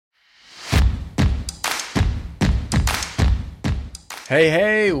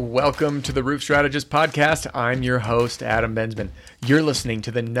Hey, welcome to the Roof Strategist Podcast. I'm your host, Adam Bensman. You're listening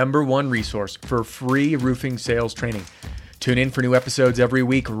to the #1 resource for free roofing sales training. Tune in for new episodes every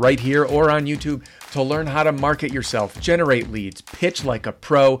week right here or on YouTube to learn how to market yourself, generate leads, pitch like a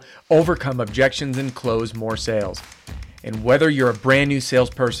pro, overcome objections, and close more sales. And whether you're a brand new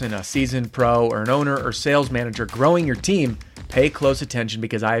salesperson, a seasoned pro, or an owner or sales manager growing your team, pay close attention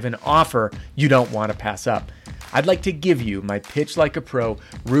because I have an offer you don't want to pass up. I'd like to give you my Pitch Like a Pro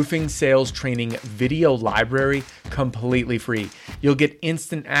roofing sales training video library completely free. You'll get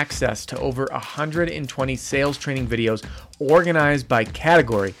instant access to over 120 sales training videos organized by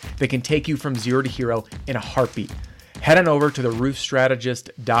category that can take you from zero to hero in a heartbeat. Head on over to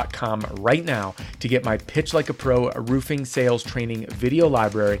theroofstrategist.com right now to get my Pitch Like a Pro roofing sales training video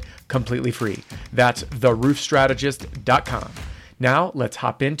library completely free. That's theroofstrategist.com. Now let's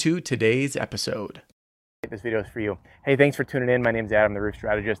hop into today's episode. This video is for you. Hey, thanks for tuning in. My name is Adam, the Roof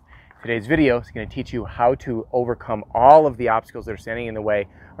Strategist. Today's video is going to teach you how to overcome all of the obstacles that are standing in the way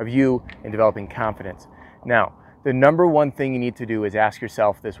of you in developing confidence. Now, the #1 thing you need to do is ask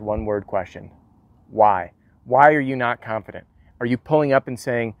yourself this one-word question. Why? Why are you not confident? Are you pulling up and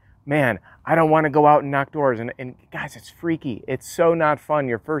saying, man, I don't want to go out and knock doors? And guys, it's freaky. It's so not fun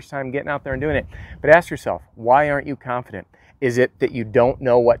your first time getting out there and doing it. But ask yourself, why aren't you confident? Is it that you don't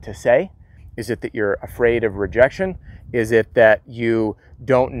know what to say? Is it that you're afraid of rejection? Is it that you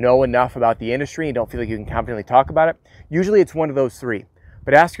don't know enough about the industry and don't feel like you can confidently talk about it? Usually it's one of those three.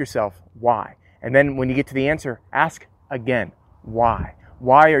 But ask yourself, why? And then when you get to the answer, ask again, why?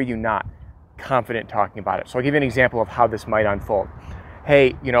 Why are you not confident talking about it? So I'll give you an example of how this might unfold.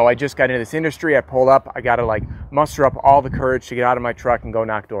 Hey, I just got into this industry. I pulled up. I got to muster up all the courage to get out of my truck and go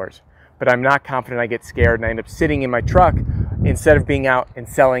knock doors. But I'm not confident. I get scared and I end up sitting in my truck instead of being out and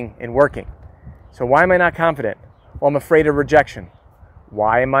selling and working. So why am I not confident? Well, I'm afraid of rejection.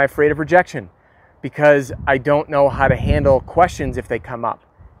 Why am I afraid of rejection? Because I don't know how to handle questions if they come up.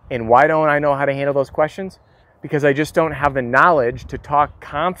 And why don't I know how to handle those questions? Because I just don't have the knowledge to talk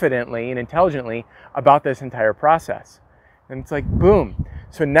confidently and intelligently about this entire process. And it's like, boom.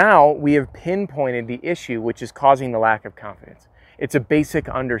 So now we have pinpointed the issue which is causing the lack of confidence. It's a basic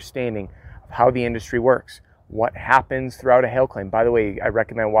understanding of how the industry works. What happens throughout a hail claim. By the way, I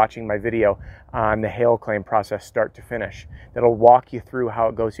recommend watching my video on the hail claim process start to finish. That'll walk you through how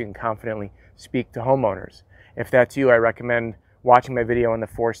it goes so you can confidently speak to homeowners. If that's you, I recommend watching my video on the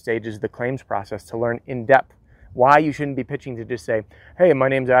 4 stages of the claims process to learn in depth why you shouldn't be pitching to just say, hey, my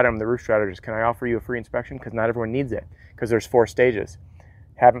name's Adam, I'm the Roof Strategist. Can I offer you a free inspection? Because not everyone needs it, because there's 4 stages.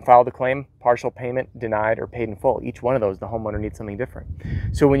 Haven't filed a claim, partial payment, denied, or paid in full. Each one of those, the homeowner needs something different.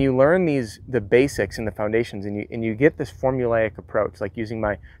 So when you learn the basics and the foundations, and you get this formulaic approach, like using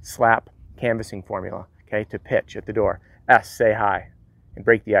my SLAP canvassing formula, okay, to pitch at the door. S, say hi and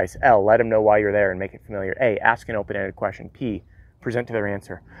break the ice. L, let them know why you're there and make it familiar. A, ask an open-ended question. P, present to their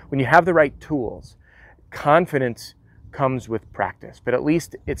answer. When you have the right tools, confidence comes with practice, but at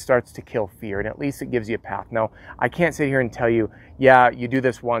least it starts to kill fear, and at least it gives you a path. Now, I can't sit here and tell you, yeah, you do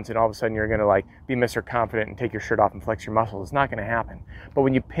this once and all of a sudden you're going to be Mr. Confident and take your shirt off and flex your muscles. It's not going to happen. But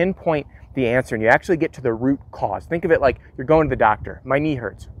when you pinpoint the answer and you actually get to the root cause, think of it like you're going to the doctor. My knee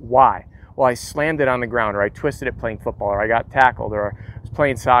hurts. Why? Well, I slammed it on the ground, or I twisted it playing football, or I got tackled, or I was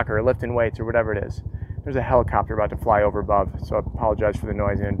playing soccer, or lifting weights, or whatever it is. There's a helicopter about to fly over above, so I apologize for the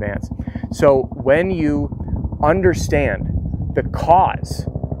noise in advance. So when you understand the cause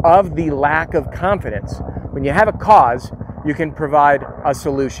of the lack of confidence, when you have a cause, you can provide a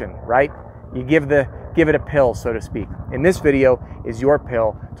solution, right? You give it a pill, so to speak. And this video is your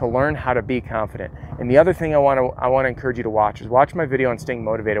pill to learn how to be confident. And the other thing I want to encourage you to watch is watch my video on staying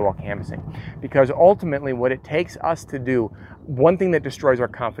motivated while canvassing. Because ultimately what it takes us to do, one thing that destroys our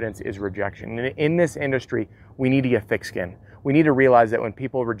confidence is rejection. And in this industry, we need to get thick skin. We need to realize that when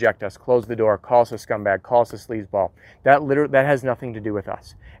people reject us, close the door, call us a scumbag, call us a sleazeball, that has nothing to do with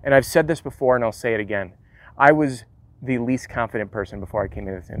us. And I've said this before and I'll say it again. I was the least confident person before I came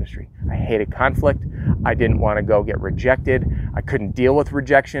into this industry. I hated conflict. I didn't want to go get rejected. I couldn't deal with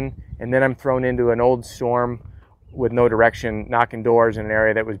rejection. And then I'm thrown into an old storm with no direction, knocking doors in an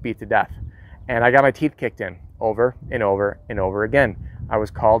area that was beat to death. And I got my teeth kicked in over and over and over again. I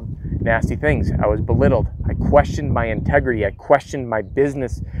was called nasty things. I was belittled. I questioned my integrity. I questioned my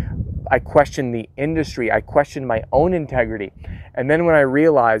business. I questioned the industry. I questioned my own integrity. And then when I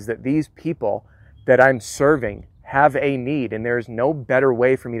realized that these people that I'm serving have a need, and there's no better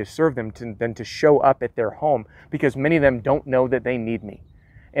way for me to serve them than to show up at their home, because many of them don't know that they need me.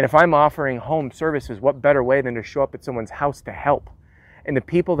 And if I'm offering home services, what better way than to show up at someone's house to help? And the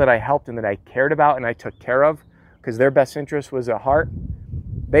people that I helped and that I cared about and I took care of because their best interest was at heart,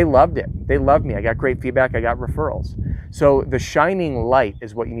 they loved it. They loved me. I got great feedback. I got referrals. So the shining light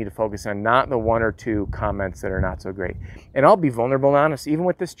is what you need to focus on, not the one or two comments that are not so great. And I'll be vulnerable and honest, even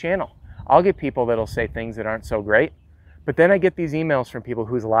with this channel. I'll get people that'll say things that aren't so great. But then I get these emails from people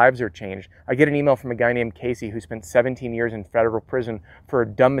whose lives are changed. I get an email from a guy named Casey who spent 17 years in federal prison for a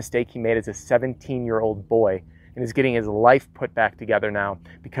dumb mistake he made as a 17-year-old boy and is getting his life put back together now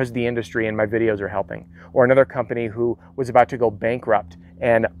because the industry and my videos are helping. Or another company who was about to go bankrupt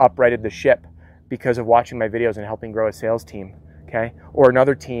and uprighted the ship because of watching my videos and helping grow a sales team, okay? Or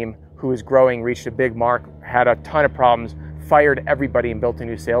another team who is growing, reached a big mark, had a ton of problems, fired everybody and built a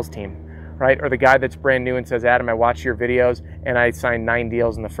new sales team. Right? Or the guy that's brand new and says, Adam, I watch your videos and I signed 9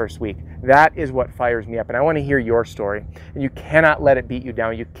 deals in the first week. That is what fires me up. And I want to hear your story. And you cannot let it beat you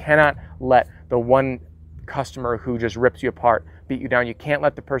down. You cannot let the one customer who just rips you apart beat you down. You can't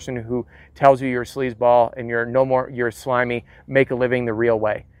let the person who tells you you're a sleazeball and you're slimy, make a living the real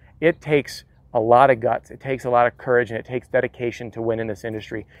way. It takes a lot of guts. It takes a lot of courage and it takes dedication to win in this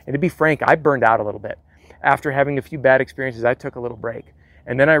industry. And to be frank, I burned out a little bit. After having a few bad experiences, I took a little break.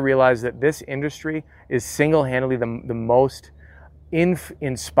 And then I realized that this industry is single-handedly the most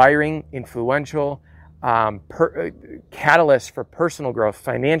inspiring, influential catalyst for personal growth,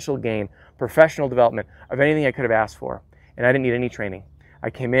 financial gain, professional development of anything I could have asked for. And I didn't need any training.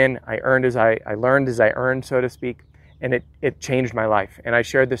 I came in, I learned as I earned, so to speak, and it changed my life. And I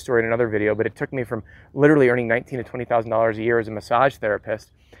shared this story in another video, but it took me from literally earning $19,000 to $20,000 a year as a massage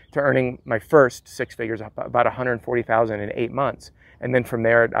therapist to earning my first 6 figures, about $140,000 in 8 months. And then from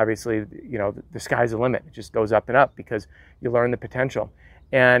there, obviously, the sky's the limit. It just goes up and up because you learn the potential.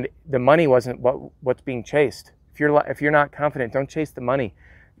 And the money wasn't what's being chased. If you're not confident, don't chase the money.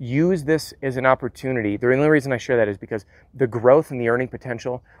 Use this as an opportunity. The only reason I share that is because the growth and the earning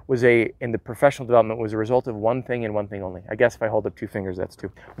potential in the professional development was a result of one thing and one thing only. I guess if I hold up 2 fingers, that's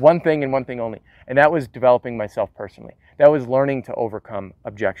 2. One thing and one thing only. And that was developing myself personally. That was learning to overcome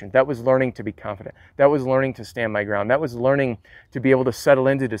objections. That was learning to be confident. That was learning to stand my ground. That was learning to be able to settle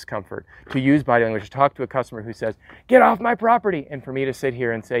into discomfort, to use body language, to talk to a customer who says, get off my property. And for me to sit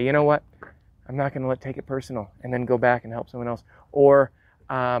here and say, you know what? I'm not going to take it personal and then go back and help someone else. Or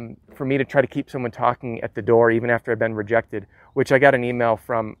for me to try to keep someone talking at the door even after I've been rejected, which I got an email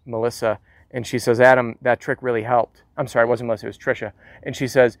from Melissa and she says, Adam, that trick really helped. I'm sorry, it wasn't Melissa, it was Trisha. And she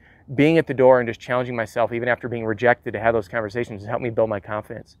says, being at the door and just challenging myself even after being rejected to have those conversations has helped me build my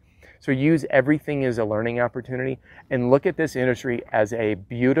confidence. So use everything as a learning opportunity and look at this industry as a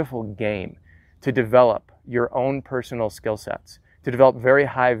beautiful game to develop your own personal skill sets, to develop very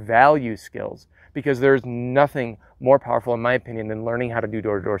high value skills, because there's nothing more powerful, in my opinion, than learning how to do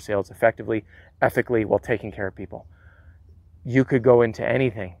door-to-door sales effectively, ethically, while taking care of people. You could go into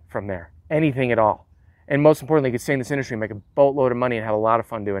anything from there, anything at all. And most importantly, you could stay in this industry and make a boatload of money and have a lot of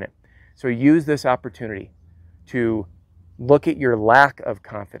fun doing it. So use this opportunity to look at your lack of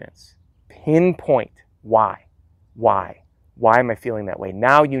confidence. Pinpoint why. Why am I feeling that way?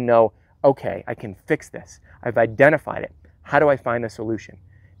 Now you know, okay, I can fix this. I've identified it. How do I find the solution?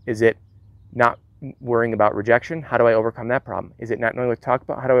 Is it not worrying about rejection? How do I overcome that problem? Is it not knowing what to talk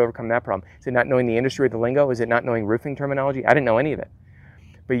about? How do I overcome that problem? Is it not knowing the industry or the lingo? Is it not knowing roofing terminology? I didn't know any of it.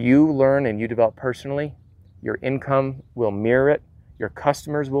 But you learn and you develop personally. Your income will mirror it. Your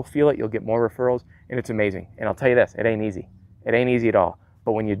customers will feel it. You'll get more referrals, and it's amazing. And I'll tell you this, it ain't easy. It ain't easy at all.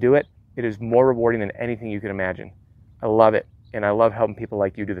 But when you do it, it is more rewarding than anything you can imagine. I love it, and I love helping people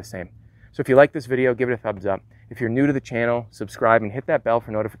like you do the same. So if you like this video, give it a thumbs up. If you're new to the channel, subscribe and hit that bell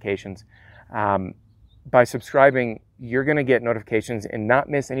for notifications. By subscribing, you're going to get notifications and not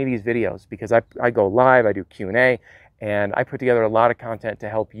miss any of these videos because I go live, I do Q&A, and I put together a lot of content to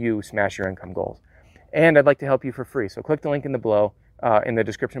help you smash your income goals. And I'd like to help you for free. So click the link in the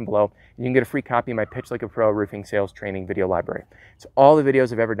description below. You can get a free copy of my Pitch Like a Pro Roofing Sales Training video library. It's all the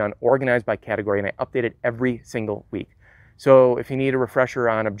videos I've ever done, organized by category, and I update it every single week. So if you need a refresher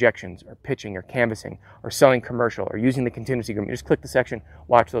on objections or pitching or canvassing or selling commercial or using the contingency agreement, just click the section,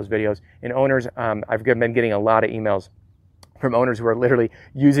 watch those videos. And owners, I've been getting a lot of emails from owners who are literally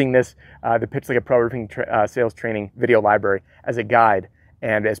using this, the Pitch Like a Pro Roofing Sales Training video library as a guide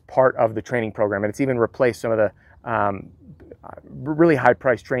and as part of the training program. And it's even replaced some of the really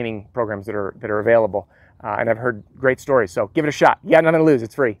high-priced training programs that are available. And I've heard great stories, so give it a shot. You got nothing to lose,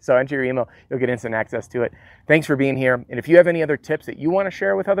 it's free. So enter your email, you'll get instant access to it. Thanks for being here. And if you have any other tips that you want to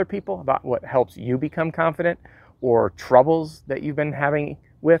share with other people about what helps you become confident or troubles that you've been having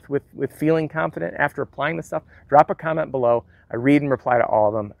with feeling confident after applying this stuff, drop a comment below. I read and reply to all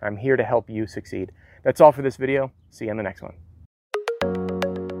of them. I'm here to help you succeed. That's all for this video. See you in the next one.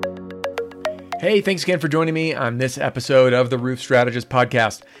 Hey, thanks again for joining me on this episode of the Roof Strategist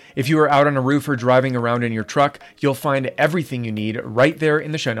Podcast. If you are out on a roof or driving around in your truck, you'll find everything you need right there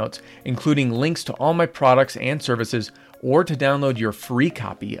in the show notes, including links to all my products and services, or to download your free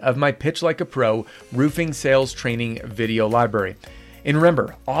copy of my Pitch Like a Pro roofing sales training video library. And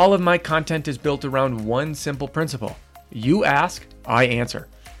remember, all of my content is built around one simple principle. You ask, I answer.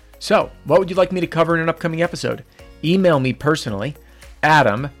 So, what would you like me to cover in an upcoming episode? Email me personally,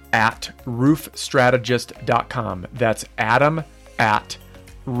 adam@roofstrategist.com. That's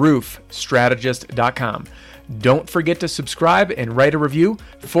adam@roofstrategist.com. Don't forget to subscribe and write a review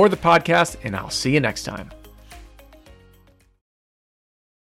for the podcast, and I'll see you next time.